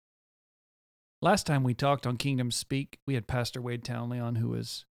Last time we talked on Kingdom Speak, we had Pastor Wade Townley on, who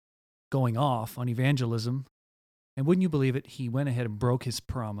was going off on evangelism. And wouldn't you believe it, he went ahead and broke his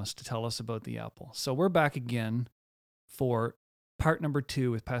promise to tell us about the apple. So we're back again for part number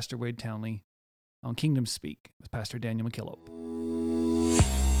 2 with Pastor Wade Townley on Kingdom Speak with Pastor Daniel McKillop.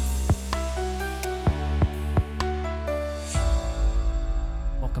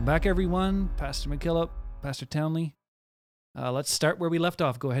 Welcome back, everyone. Pastor McKillop, Pastor Townley. Let's start where we left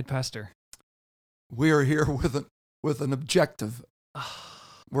off. Go ahead, Pastor. We are here with an objective.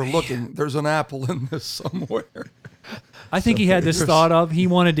 We're looking. There's an apple in this somewhere. I think he had this thought of, he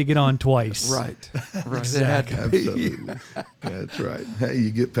wanted to get on twice. Right. Exactly. Absolutely. That's right. Hey,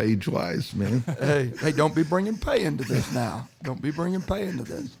 you get paid twice, man. Hey, don't be bringing pay into this now. Don't be bringing pay into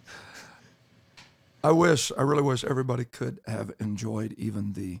this. I really wish everybody could have enjoyed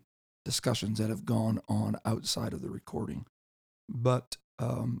even the discussions that have gone on outside of the recording. But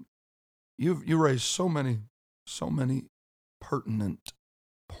you raised so many pertinent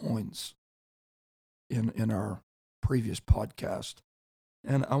points in our previous podcast,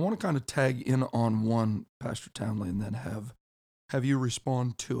 and I want to kind of tag in on one, Pastor Townley, and then have you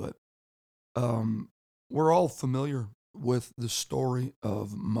respond to it. We're all familiar with the story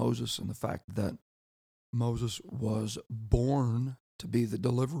of Moses and the fact that Moses was born to be the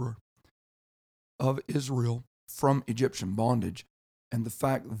deliverer of Israel from Egyptian bondage, and the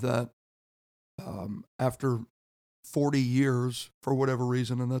fact that after 40 years, for whatever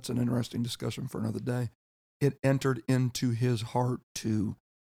reason, and that's an interesting discussion for another day, it entered into his heart to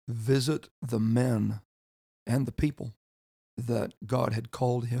visit the men and the people that God had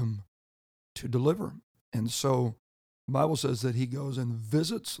called him to deliver. And so the Bible says that he goes and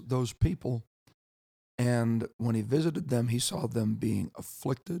visits those people, and when he visited them, he saw them being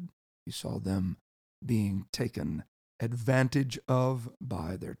afflicted. He saw them being taken advantage of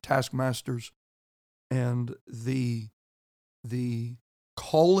by their taskmasters. And the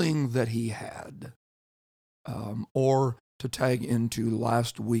calling that he had, or to tag into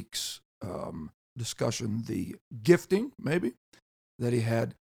last week's discussion, the gifting, maybe, that he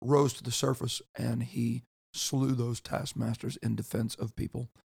had, rose to the surface, and he slew those taskmasters in defense of people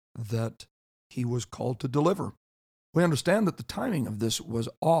that he was called to deliver. We understand that the timing of this was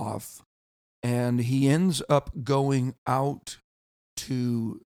off, and he ends up going out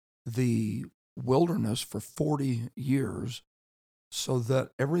to the wilderness for 40 years so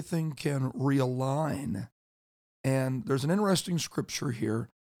that everything can realign. And there's an interesting scripture here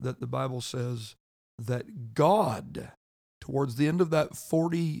that the Bible says that God, towards the end of that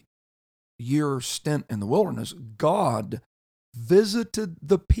 40-year stint in the wilderness, God visited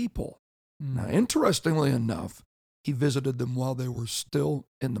the people. Now, interestingly enough, he visited them while they were still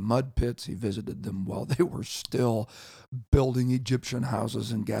in the mud pits. He visited them while they were still building Egyptian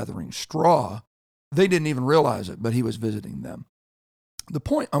houses and gathering straw. They didn't even realize it, but he was visiting them. The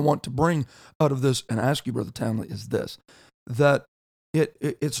point I want to bring out of this and ask you, Brother Townley, is this, that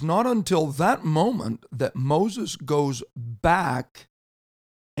it's not until that moment that Moses goes back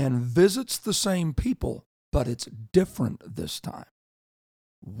and visits the same people, but it's different this time.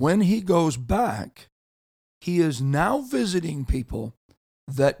 When he goes back, he is now visiting people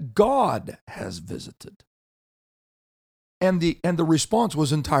that God has visited. And the response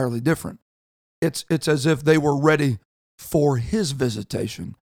was entirely different. It's as if they were ready for his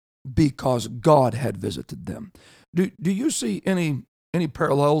visitation because God had visited them. Do you see any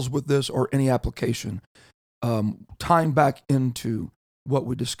parallels with this or any application tying back into what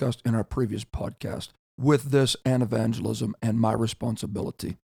we discussed in our previous podcast with this and evangelism and my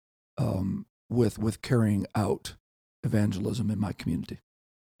responsibility with carrying out evangelism in my community?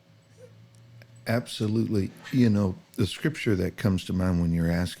 Absolutely. The scripture that comes to mind when you're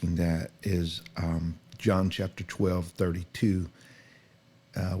asking that is John chapter 12:32,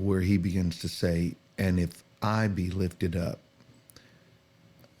 where he begins to say, "And if I be lifted up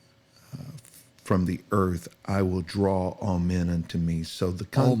from the earth, I will draw all men unto me." So the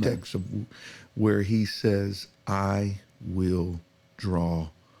context of where he says, "I will draw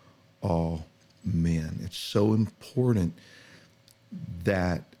all men," it's so important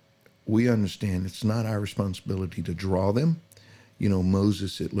that we understand it's not our responsibility to draw them.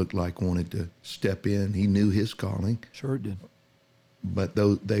 Moses, it looked like, wanted to step in. He knew his calling. Sure did. But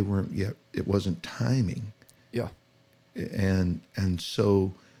though they weren't yet, it wasn't timing. Yeah. And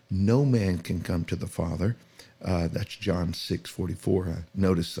so no man can come to the Father. That's John 6:44.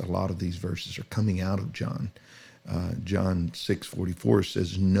 Notice a lot of these verses are coming out of John. John 6:44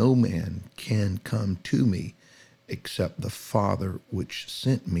 says, "No man can come to me except the Father which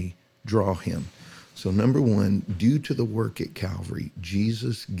sent me draw him." So, number one, due to the work at Calvary,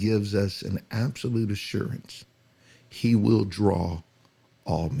 Jesus gives us an absolute assurance he will draw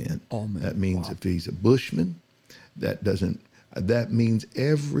all men. All men. That means Wow. if he's a bushman, that means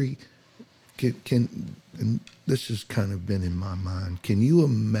every, and this has kind of been in my mind. Can you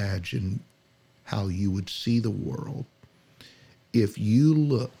imagine how you would see the world if you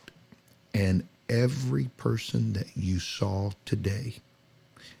looked and every person that you saw today,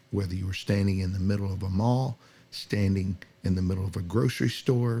 whether you were standing in the middle of a mall, standing in the middle of a grocery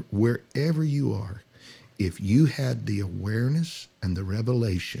store, wherever you are, if you had the awareness and the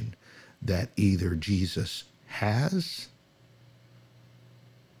revelation that either Jesus has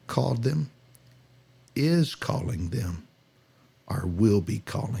called them, is calling them, or will be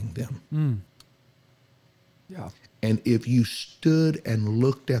calling them. Yeah. And if you stood and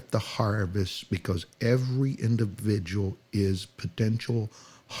looked at the harvest, because every individual is potential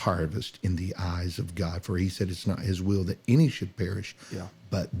harvest in the eyes of God, for he said it's not his will that any should perish, Yeah.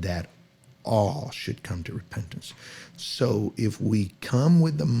 but that all should come to repentance. So if we come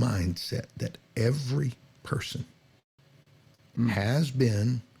with the mindset that every person has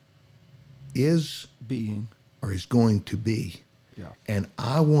been, is, Being. or is going to be, Yeah. and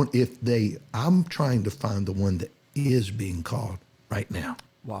I'm trying to find the one that is being called right now.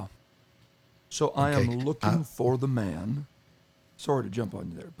 Wow. So I am Okay, looking for the man. Sorry to jump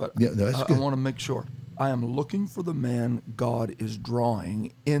on you there, but Yeah, no, that's I good. want to make sure. I am looking for the man God is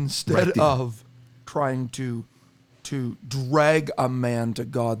drawing instead Right there. of trying to drag a man to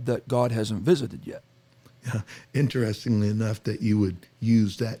God that God hasn't visited yet. Interestingly enough, that you would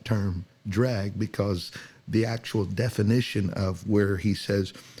use that term drag, because the actual definition of where he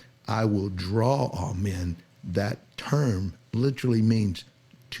says, I will draw all men, that term literally means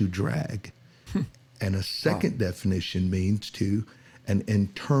to drag. And a second definition means to an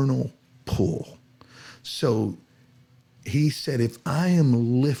internal pull. So he said, if I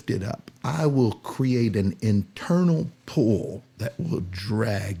am lifted up, I will create an internal pull that will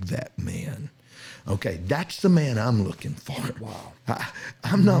drag that man. Okay, that's the man I'm looking for. Wow.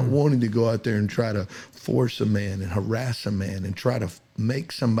 I'm not wanting to go out there and try to force a man and harass a man and try to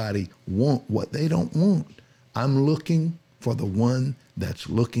make somebody want what they don't want. I'm looking for the one that's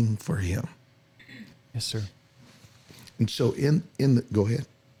looking for him. Yes, sir. And so go ahead.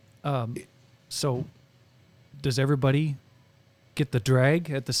 So, does everybody get the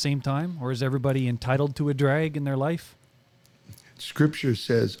drag at the same time, or is everybody entitled to a drag in their life? Scripture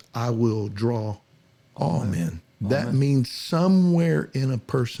says, I will draw all men. That means somewhere in a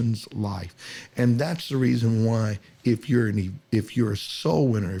person's life. And that's the reason why if you're a soul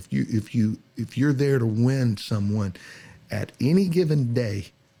winner, if you're there to win someone at any given day,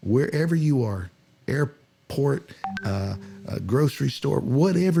 wherever you are, airport, grocery store,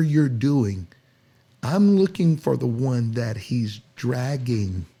 whatever you're doing, I'm looking for the one that he's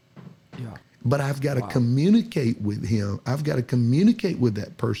dragging. Yeah. But I've got to communicate with him. I've got to communicate with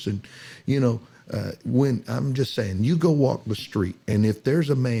that person. When I'm just saying, you go walk the street, and if there's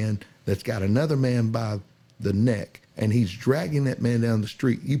a man that's got another man by the neck and he's dragging that man down the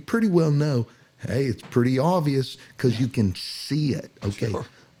street, you pretty well know, hey, it's pretty obvious because you can see it. Okay. Sure.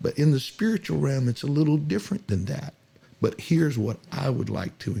 But in the spiritual realm, it's a little different than that. But here's what I would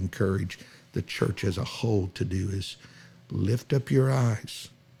like to encourage the church as a whole to do is lift up your eyes.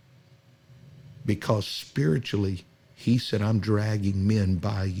 Because spiritually, he said, I'm dragging men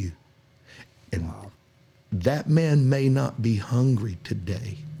by you. And that man may not be hungry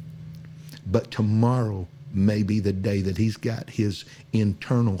today, but tomorrow may be the day that he's got his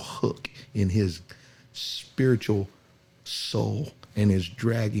internal hook in his spiritual soul and is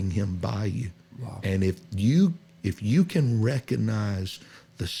dragging him by you. Wow. And if you can recognize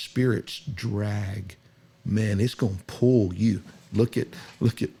the Spirit's drag, man, it's going to pull you. Look at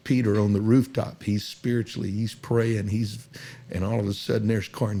Peter on the rooftop. He's praying. And all of a sudden there's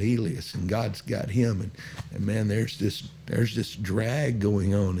Cornelius, and God's got him. And man, there's this drag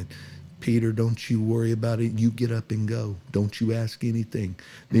going on. And Peter, don't you worry about it. You get up and go. Don't you ask anything.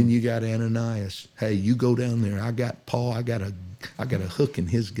 Then you got Ananias. Hey, you go down there. I got Paul. I got a hook in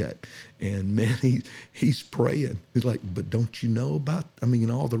his gut. And man, he's praying. He's like, but don't you know about,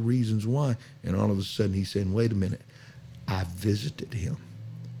 all the reasons why? And all of a sudden he's saying, wait a minute. I visited him.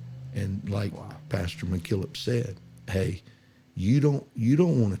 And like Pastor McKillop said, hey, you don't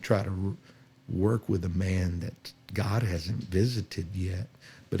want to try to work with a man that God hasn't visited yet.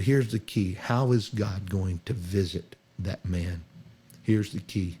 But here's the key. How is God going to visit that man? Here's the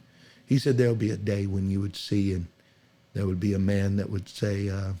key. He said there'll be a day when you would see, and there would be a man that would say,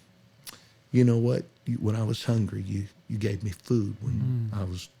 you know what? When I was hungry, you gave me food. When I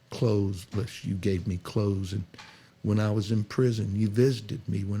was clothes. You gave me clothes. And when I was in prison, you visited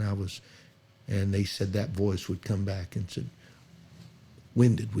me and they said that voice would come back and said,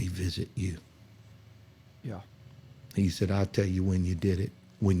 when did we visit you? Yeah. He said, I'll tell you when you did it.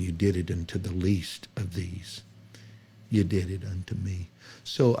 When you did it unto the least of these, you did it unto me.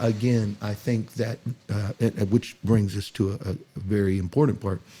 So again, I think that, which brings us to a very important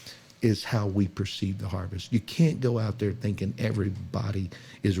part, is how we perceive the harvest. You can't go out there thinking everybody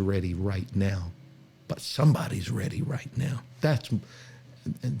is ready right now, but somebody's ready right now.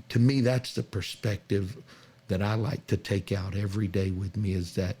 And to me, that's the perspective that I like to take out every day with me,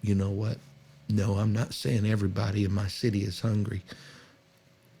 is that, you know what? No, I'm not saying everybody in my city is hungry.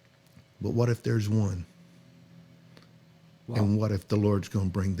 But what if there's one? Wow. And what if the Lord's going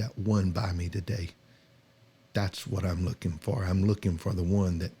to bring that one by me today? That's what I'm looking for. I'm looking for the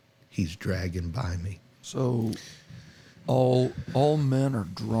one that he's dragging by me. So all men are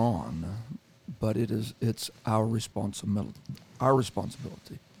drawn, but it's our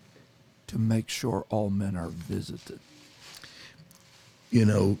responsibility to make sure all men are visited. You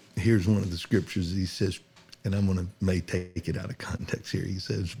know, here's one of the scriptures. He says, and may take it out of context here. He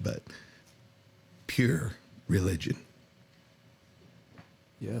says, but pure religion,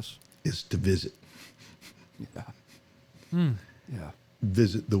 yes, is to visit. Yeah. Yeah.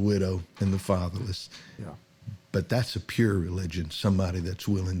 Visit the widow and the fatherless. Yeah. But that's a pure religion, somebody that's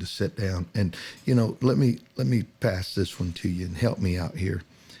willing to sit down. And, you know, let me pass this one to you and help me out here.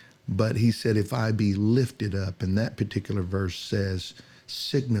 But he said, if I be lifted up, and that particular verse says,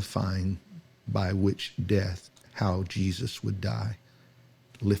 signifying by which death, how Jesus would die.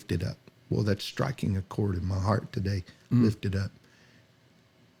 Lifted up. Well, that's striking a chord in my heart today. Lifted up.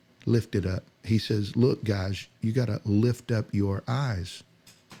 Lifted up. He says, look, guys, you got to lift up your eyes.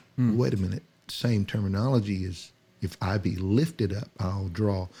 Wait a minute. Same terminology is, if I be lifted up, I'll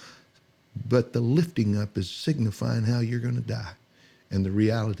draw. But the lifting up is signifying how you're going to die. And the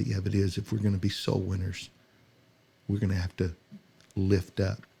reality of it is, if we're going to be soul winners, we're going to have to lift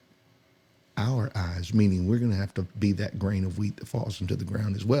up our eyes, meaning we're going to have to be that grain of wheat that falls into the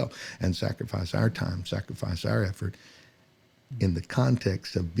ground as well, and sacrifice our time, sacrifice our effort in the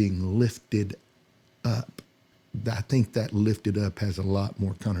context of being lifted up. I think that lifted up has a lot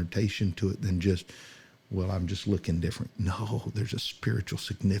more connotation to it than just, well, I'm just looking different. No, there's a spiritual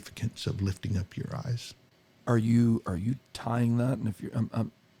significance of lifting up your eyes. Are you tying that? And if you're,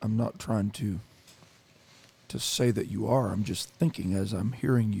 I'm not trying to say that you are. I'm just thinking as I'm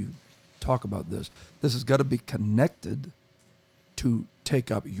hearing you talk about this. This has got to be connected to take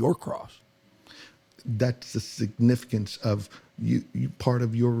up your cross. That's the significance of you. Part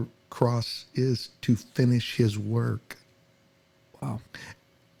of your cross is to finish his work. Wow.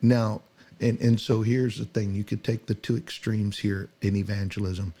 Now, and so here's the thing. You could take the two extremes here in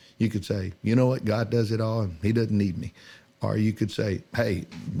evangelism. You could say, you know what, God does it all and he doesn't need me. Or you could say, hey,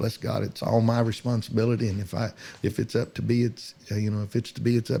 bless God, it's all my responsibility. And if it's up to be, it's, if it's to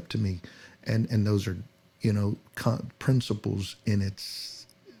be, it's up to me. And those are, principles, and it's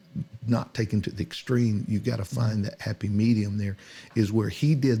not taken to the extreme. You got to find that happy medium there, is where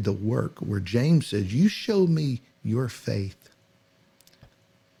he did the work, where James says, you show me your faith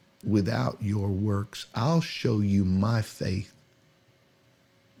without your works. I'll show you my faith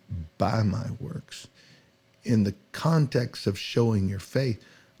by my works. In the context of showing your faith,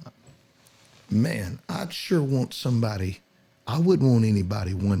 man, I'd sure want I wouldn't want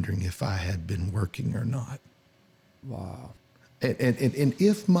anybody wondering if I had been working or not. Wow. And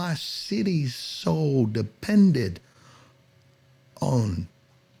if my city's soul depended on,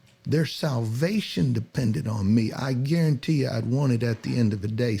 their salvation depended on me, I guarantee you I'd want it at the end of the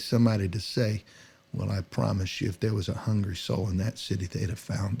day, somebody to say, well, I promise you, if there was a hungry soul in that city, they'd have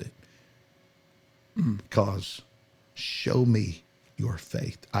found it. Because show me your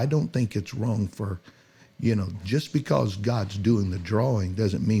faith. I don't think it's wrong for, just because God's doing the drawing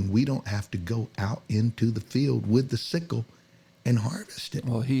doesn't mean we don't have to go out into the field with the sickle and harvest it.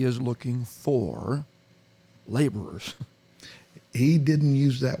 Well, he is looking for laborers. He didn't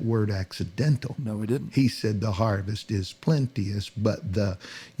use that word accidental. No, he didn't. He said the harvest is plenteous, but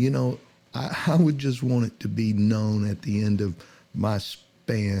I would just want it to be known at the end of my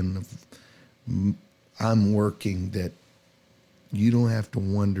span of I'm working, that you don't have to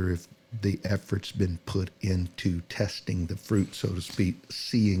wonder if the effort's been put into testing the fruit, so to speak,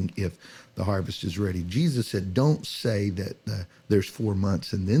 seeing if the harvest is ready. Jesus said, don't say that there's 4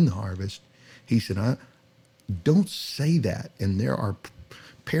 months and then the harvest. He said, don't say that. And there are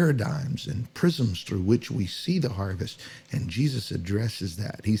paradigms and prisms through which we see the harvest. And Jesus addresses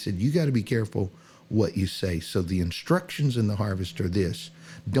that. He said, you got to be careful what you say. So the instructions in the harvest are this: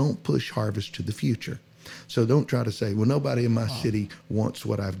 don't push harvest to the future. So don't try to say, well, nobody in my city wants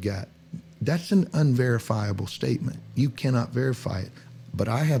what I've got. That's an unverifiable statement. You cannot verify it. But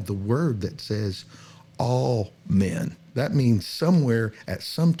I have the word that says all men. That means somewhere at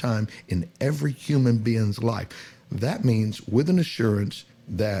some time in every human being's life. That means with an assurance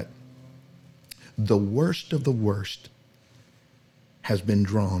that the worst of the worst has been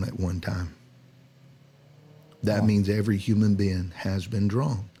drawn at one time. That means every human being has been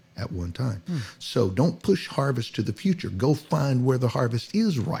drawn at one time. So don't push harvest to the future. Go find where the harvest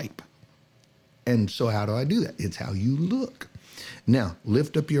is ripe. And so how do I do that? It's how you look. Now,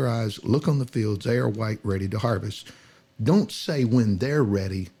 lift up your eyes, look on the fields. They are white, ready to harvest. Don't say when they're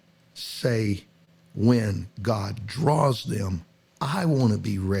ready. Say when God draws them, I want to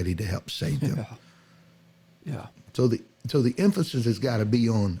be ready to help save them. Yeah. So the emphasis has got to be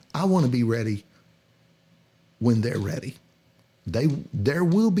on, I want to be ready when they're ready. There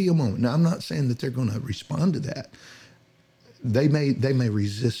will be a moment. Now, I'm not saying that they're going to respond to that. They may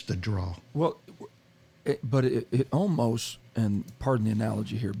resist the draw. Well, but it almost, and pardon the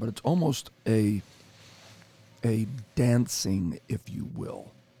analogy here, but it's almost a dancing, if you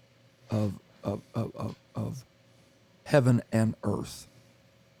will, of heaven and earth,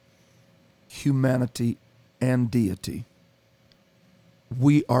 humanity and deity.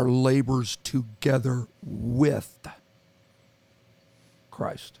 We are laborers together with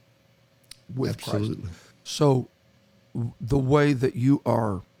Christ. With Absolutely. Christ. So the way that you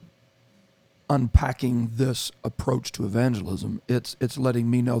are unpacking this approach to evangelism, it's letting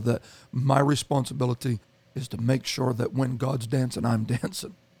me know that my responsibility is to make sure that when God's dancing, I'm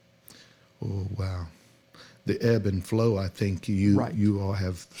dancing. Oh, wow. The ebb and flow, I think you all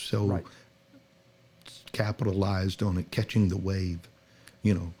have so capitalized on it, catching the wave,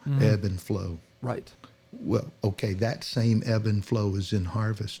 ebb and flow. Right. Well, okay, that same ebb and flow is in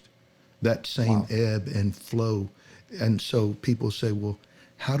harvest. That same ebb and flow. And so people say, well,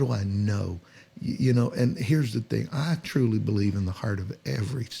 how do I know? And here's the thing. I truly believe in the heart of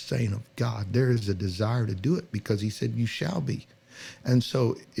every saint of God, there is a desire to do it because he said, you shall be. And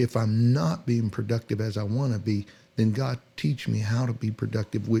so if I'm not being productive as I want to be, then God teach me how to be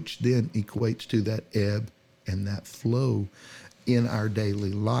productive, which then equates to that ebb and that flow in our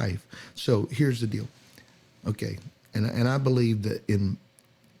daily life. So here's the deal. Okay. And I believe that in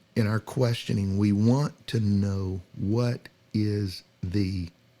our questioning, we want to know what is the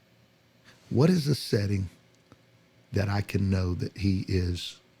setting that I can know that he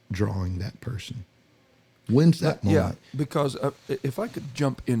is drawing that person. When's that moment? Yeah, because if I could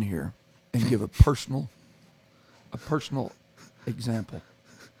jump in here and give a personal example.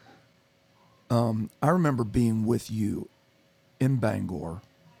 I remember being with you in Bangor,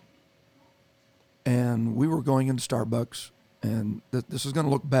 and we were going into Starbucks, and this is going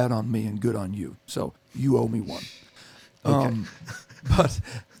to look bad on me and good on you, so you owe me one. Okay. But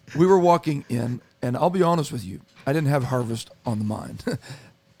we were walking in, and I'll be honest with you, I didn't have harvest on the mind.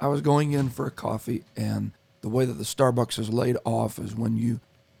 I was going in for a coffee, and the way that the Starbucks is laid off is when you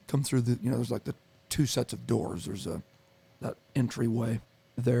come through there's like the two sets of doors. There's that entryway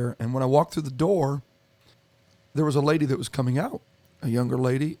there. And when I walked through the door, there was a lady that was coming out, a younger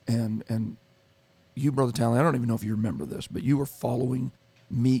lady, and you, Brother Townley, I don't even know if you remember this, but you were following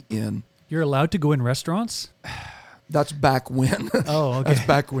me in. You're allowed to go in restaurants? That's back when. Oh, okay. That's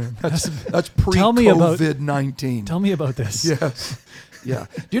back when. That's pre-COVID-19. Tell me about this. Yes. Yeah.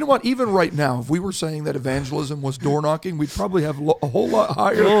 Do you know what? Even right now, if we were saying that evangelism was door knocking, we'd probably have a whole lot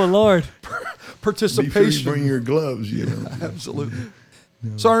higher Oh, Lord. participation. Be sure you bring your gloves, Absolutely.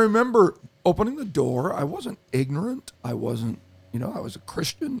 No. So I remember opening the door. I wasn't ignorant. I wasn't, I was a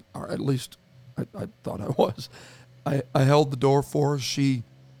Christian, or at least I thought I was. I held the door for her. She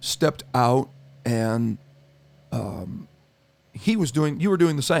stepped out, and you were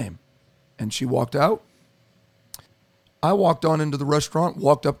doing the same. And she walked out. I walked on into the restaurant,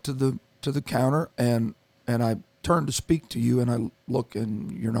 walked up to the counter, and I turned to speak to you, and I look,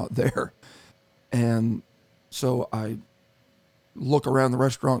 and you're not there. And so I look around the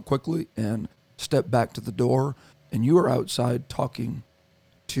restaurant quickly and step back to the door, and you were outside talking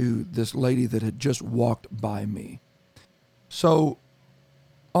to this lady that had just walked by me. So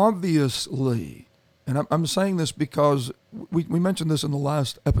obviously, and I'm saying this because we mentioned this in the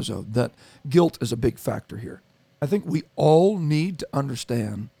last episode, that guilt is a big factor here. I think we all need to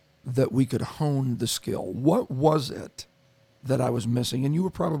understand that we could hone the skill. What was it that I was missing? And you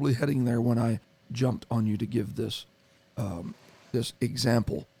were probably heading there when I jumped on you to give this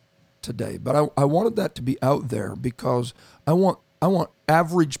example today. But I wanted that to be out there because I want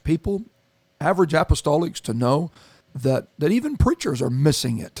average people average apostolics to know that even preachers are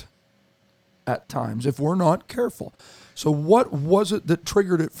missing it at times if we're not careful. So what was it that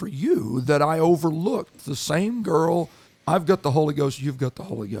triggered it for you that I overlooked? The same girl, I've got the Holy Ghost, you've got the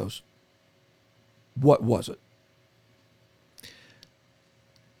Holy Ghost. What was it?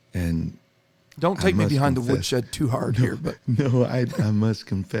 And don't take me behind the confess, woodshed too hard here, but no, I must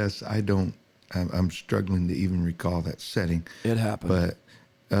confess, I'm struggling to even recall that setting. it happened. But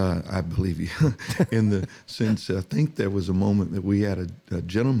I believe you in the sense, I think there was a moment that we had a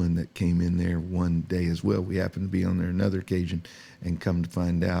gentleman that came in there one day as well. We happened to be on there another occasion, and come to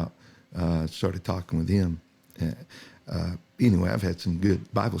find out, started talking with him. Anyway, I've had some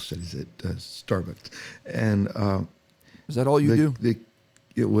good Bible studies at Starbucks. And is that all you do?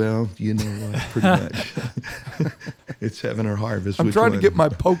 Well, you know, pretty much. It's heaven or harvest. I'm trying to get my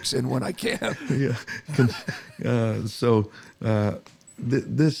pokes in when I can. Yeah.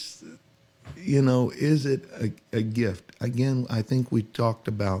 This, you know, is it a gift? Again, I think we talked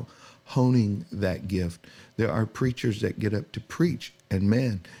about honing that gift. There are preachers that get up to preach, and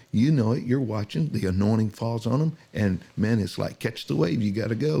man, you know it. You're watching, the anointing falls on them, and man, it's like catch the wave. You got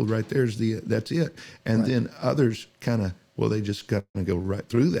to go right there's that's it. And then others kind of, well, they just got to go right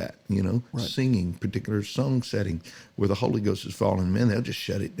through that, you know, singing particular song setting where the Holy Ghost is falling. Man, they'll just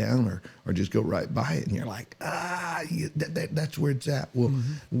shut it down or just go right by it. And you're like, that's where it's at. Well,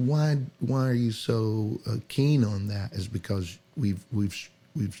 why are you so keen on that? Is because we've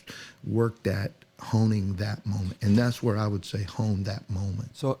worked at honing that moment. And that's where I would say hone that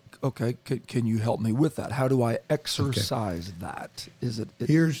moment. So, okay, can you help me with that? How do I exercise that? Is it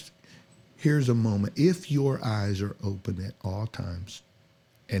Here's a moment. If your eyes are open at all times,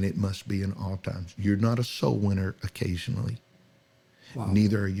 and it must be in all times, you're not a soul winner occasionally. Wow.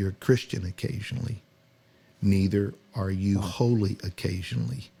 Neither are you a Christian occasionally. Neither are you holy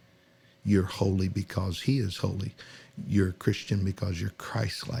occasionally. You're holy because he is holy. You're a Christian because you're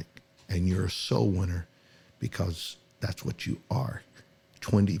Christ-like. And you're a soul winner because that's what you are.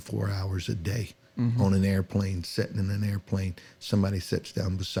 24 hours a day on an airplane, sitting in an airplane, somebody sits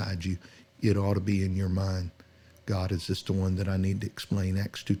down beside you. It ought to be in your mind, God, is this the one that I need to explain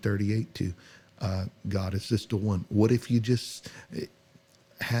Acts 2:38 to? God, is this the one? What if you just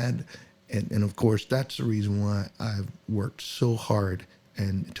had, and of course, that's the reason why I've worked so hard,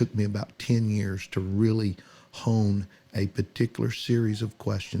 and it took me about 10 years to really hone a particular series of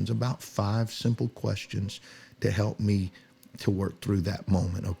questions, about 5 simple questions to help me to work through that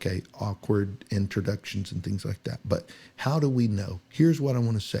moment, okay? Awkward introductions and things like that. But how do we know? Here's what I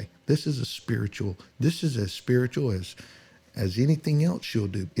want to say. This is as spiritual as anything else you'll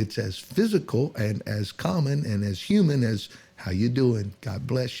do. It's as physical and as common and as human as how you doing? God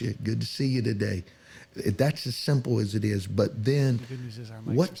bless you. Good to see you today. That's as simple as it is. But then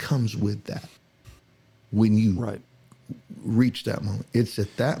what comes with that when you reach that moment? It's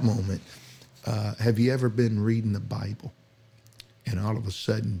at that moment. Have you ever been reading the Bible? And all of a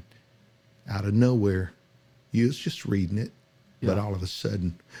sudden, out of nowhere, you was just reading it, but all of a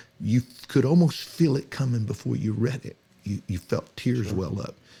sudden, you could almost feel it coming before you read it. You felt tears well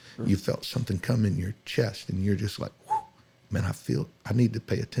up. You felt something come in your chest, and you're just like, man, I need to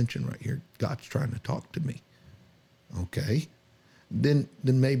pay attention right here. God's trying to talk to me. Okay. Then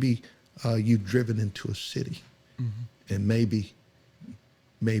maybe you've driven into a city, and maybe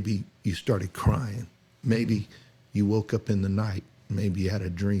you started crying. Maybe you woke up in the night. Maybe you had a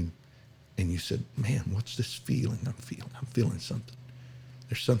dream, and you said, man, what's this feeling I'm feeling? I'm feeling something.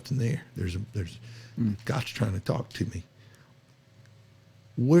 There's something there. God's trying to talk to me.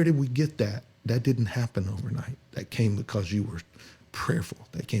 Where did we get that? That didn't happen overnight. That came because you were prayerful.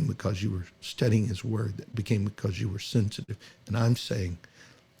 That came because you were studying his word. That became because you were sensitive. And I'm saying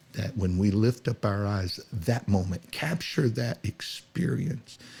that when we lift up our eyes, that moment, capture that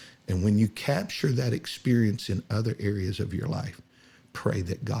experience. And when you capture that experience in other areas of your life, pray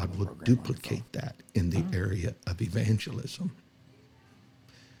that God will duplicate that in the area of evangelism.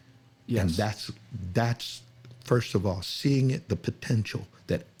 Yes. And that's first of all, seeing it, the potential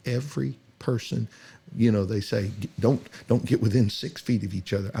that every person, they say, don't get within 6 feet of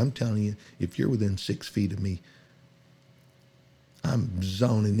each other. I'm telling you, if you're within 6 feet of me, I'm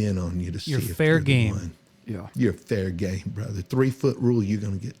zoning in on you to see if fair you're game. The one. Yeah. You're fair game, brother. 3-foot rule, you're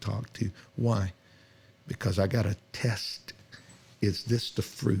going to get talked to. Why? Because I got to test. Is this the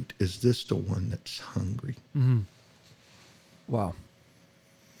fruit? Is this the one that's hungry? Mm-hmm. Wow.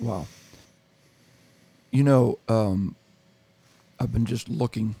 I've been just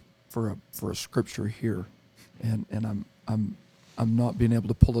looking for a scripture here, and I'm not being able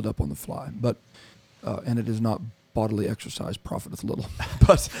to pull it up on the fly. But and it is not bodily exercise profiteth little.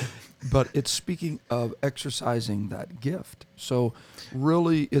 But but it's speaking of exercising that gift. So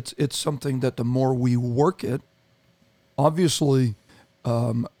really, it's something that the more we work it, obviously,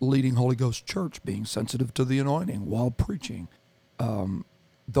 leading Holy Ghost church, being sensitive to the anointing while preaching,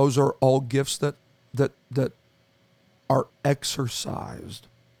 those are all gifts that are exercised.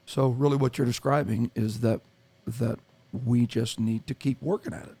 So really, what you're describing is that we just need to keep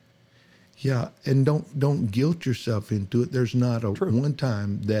working at it. Yeah, and don't guilt yourself into it. There's not a True. one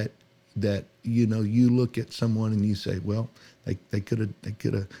time that you look at someone and you say, well, they could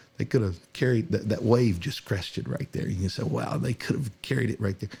have carried that wave just crested right there. You can say, wow, they could have carried it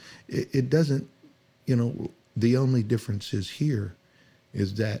right there. It doesn't. The only difference is here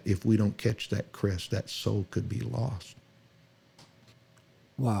is that if we don't catch that crest, that soul could be lost.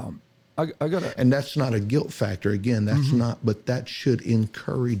 Wow. I gotta. And that's not a guilt factor. Again, that's not, but that should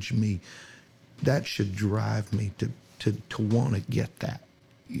encourage me. That should drive me to want to get that.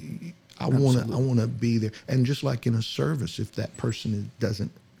 I want to be there. And just like in a service, if that person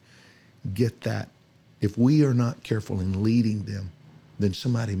doesn't get that, if we are not careful in leading them, then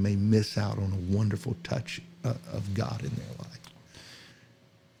somebody may miss out on a wonderful touch of God in their life.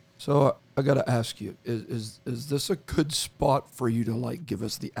 So I got to ask you: is this a good spot for you to give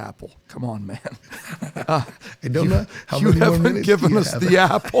us the apple? Come on, man! I don't know how you many more haven't minutes given do you us have? the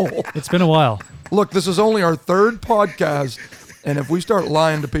apple. It's been a while. Look, this is only our third podcast, and if we start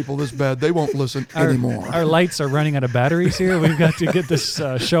lying to people this bad, they won't listen anymore. Our lights are running out of batteries here. We've got to get this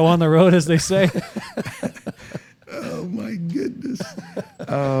show on the road, as they say. Oh my goodness.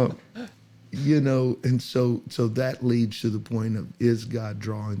 And so that leads to the point of, is God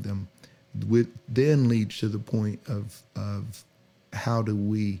drawing them? Then leads to the point of how do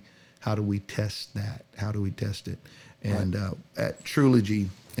we test that? How do we test it? And at Trilogy,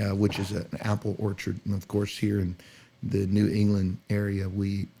 which is an apple orchard, and of course here in the New England area,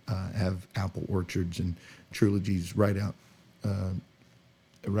 we have apple orchards, and Trilogy's right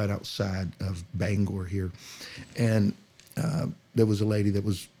outside of Bangor here. And there was a lady that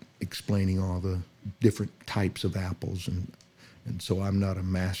was explaining all the different types of apples, and so I'm not a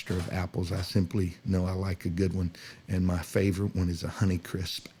master of apples. I simply know I like a good one, and my favorite one is a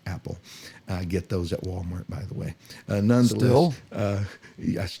Honeycrisp apple. I get those at Walmart, by the way. Nonetheless, I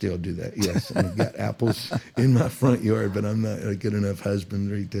still do that. Yes, I've got apples in my front yard, but I'm not a good enough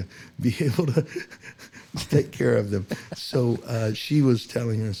husbandry to be able to take care of them. So she was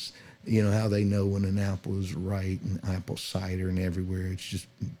telling us, how they know when an apple is right, and apple cider and everywhere. It's just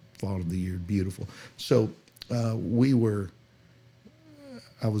fall of the year, beautiful. So I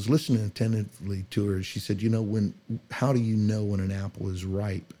was listening attentively to her. She said, how do you know when an apple is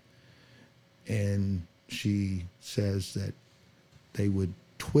ripe? And she says that they would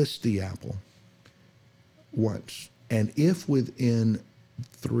twist the apple once. And if within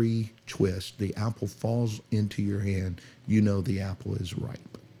 3 twists, the apple falls into your hand, the apple is ripe.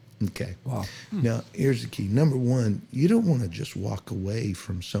 Okay. Wow. Now, here's the key. Number one, you don't want to just walk away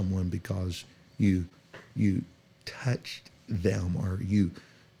from someone because you touched them or you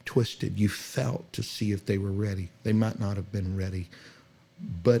twisted. You felt to see if they were ready. They might not have been ready.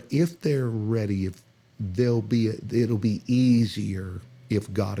 But if they're ready, it'll be easier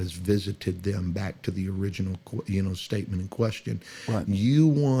if God has visited them back to the original, statement in question. Right. You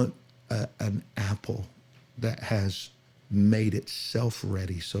want an apple that has made itself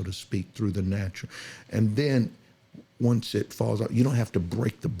ready, so to speak, through the natural. And then once it falls out, you don't have to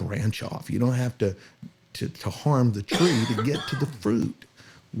break the branch off. You don't have to harm the tree to get to the fruit.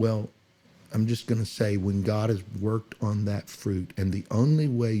 Well, I'm just going to say, when God has worked on that fruit, and the only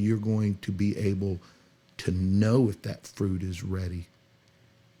way you're going to be able to know if that fruit is ready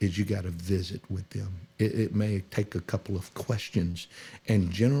is you got to visit with them. It may take a couple of questions,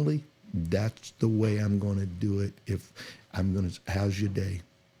 and generally that's the way I'm going to do it. If I'm going to, how's your day?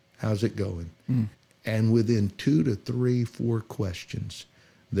 How's it going? And within 2 to 3, 4 questions,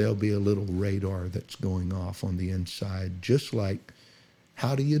 there'll be a little radar that's going off on the inside, just like,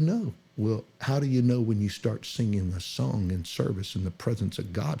 how do you know? Well, how do you know when you start singing a song in service and the presence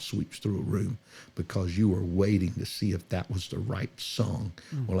of God sweeps through a room? Because you were waiting to see if that was the right song.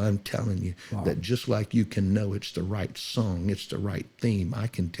 Well, I'm telling you that just like you can know it's the right song, it's the right theme, I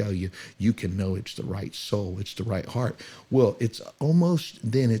can tell you, you can know it's the right soul, it's the right heart. Well, it's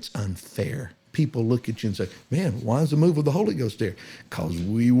unfair. People look at you and say, man, why is the move of the Holy Ghost there? Because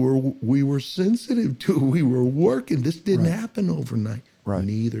we were sensitive to it. We were working. This didn't happen overnight. Right.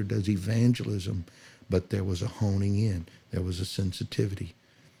 Neither does evangelism, but there was a honing in. There was a sensitivity.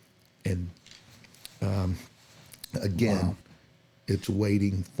 And again, it's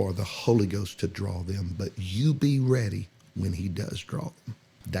waiting for the Holy Ghost to draw them, but you be ready when he does draw them.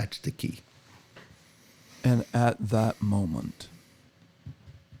 That's the key. And at that moment,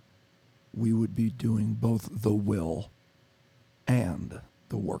 we would be doing both the will and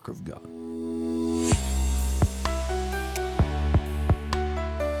the work of God.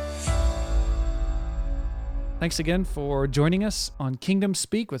 Thanks again for joining us on Kingdom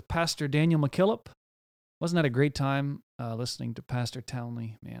Speak with Pastor Daniel McKillop. Wasn't that a great time listening to Pastor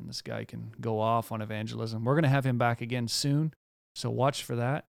Townley? Man, this guy can go off on evangelism. We're going to have him back again soon, so watch for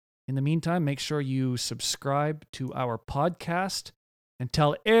that. In the meantime, make sure you subscribe to our podcast and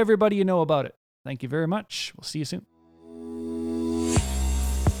tell everybody you know about it. Thank you very much. We'll see you soon.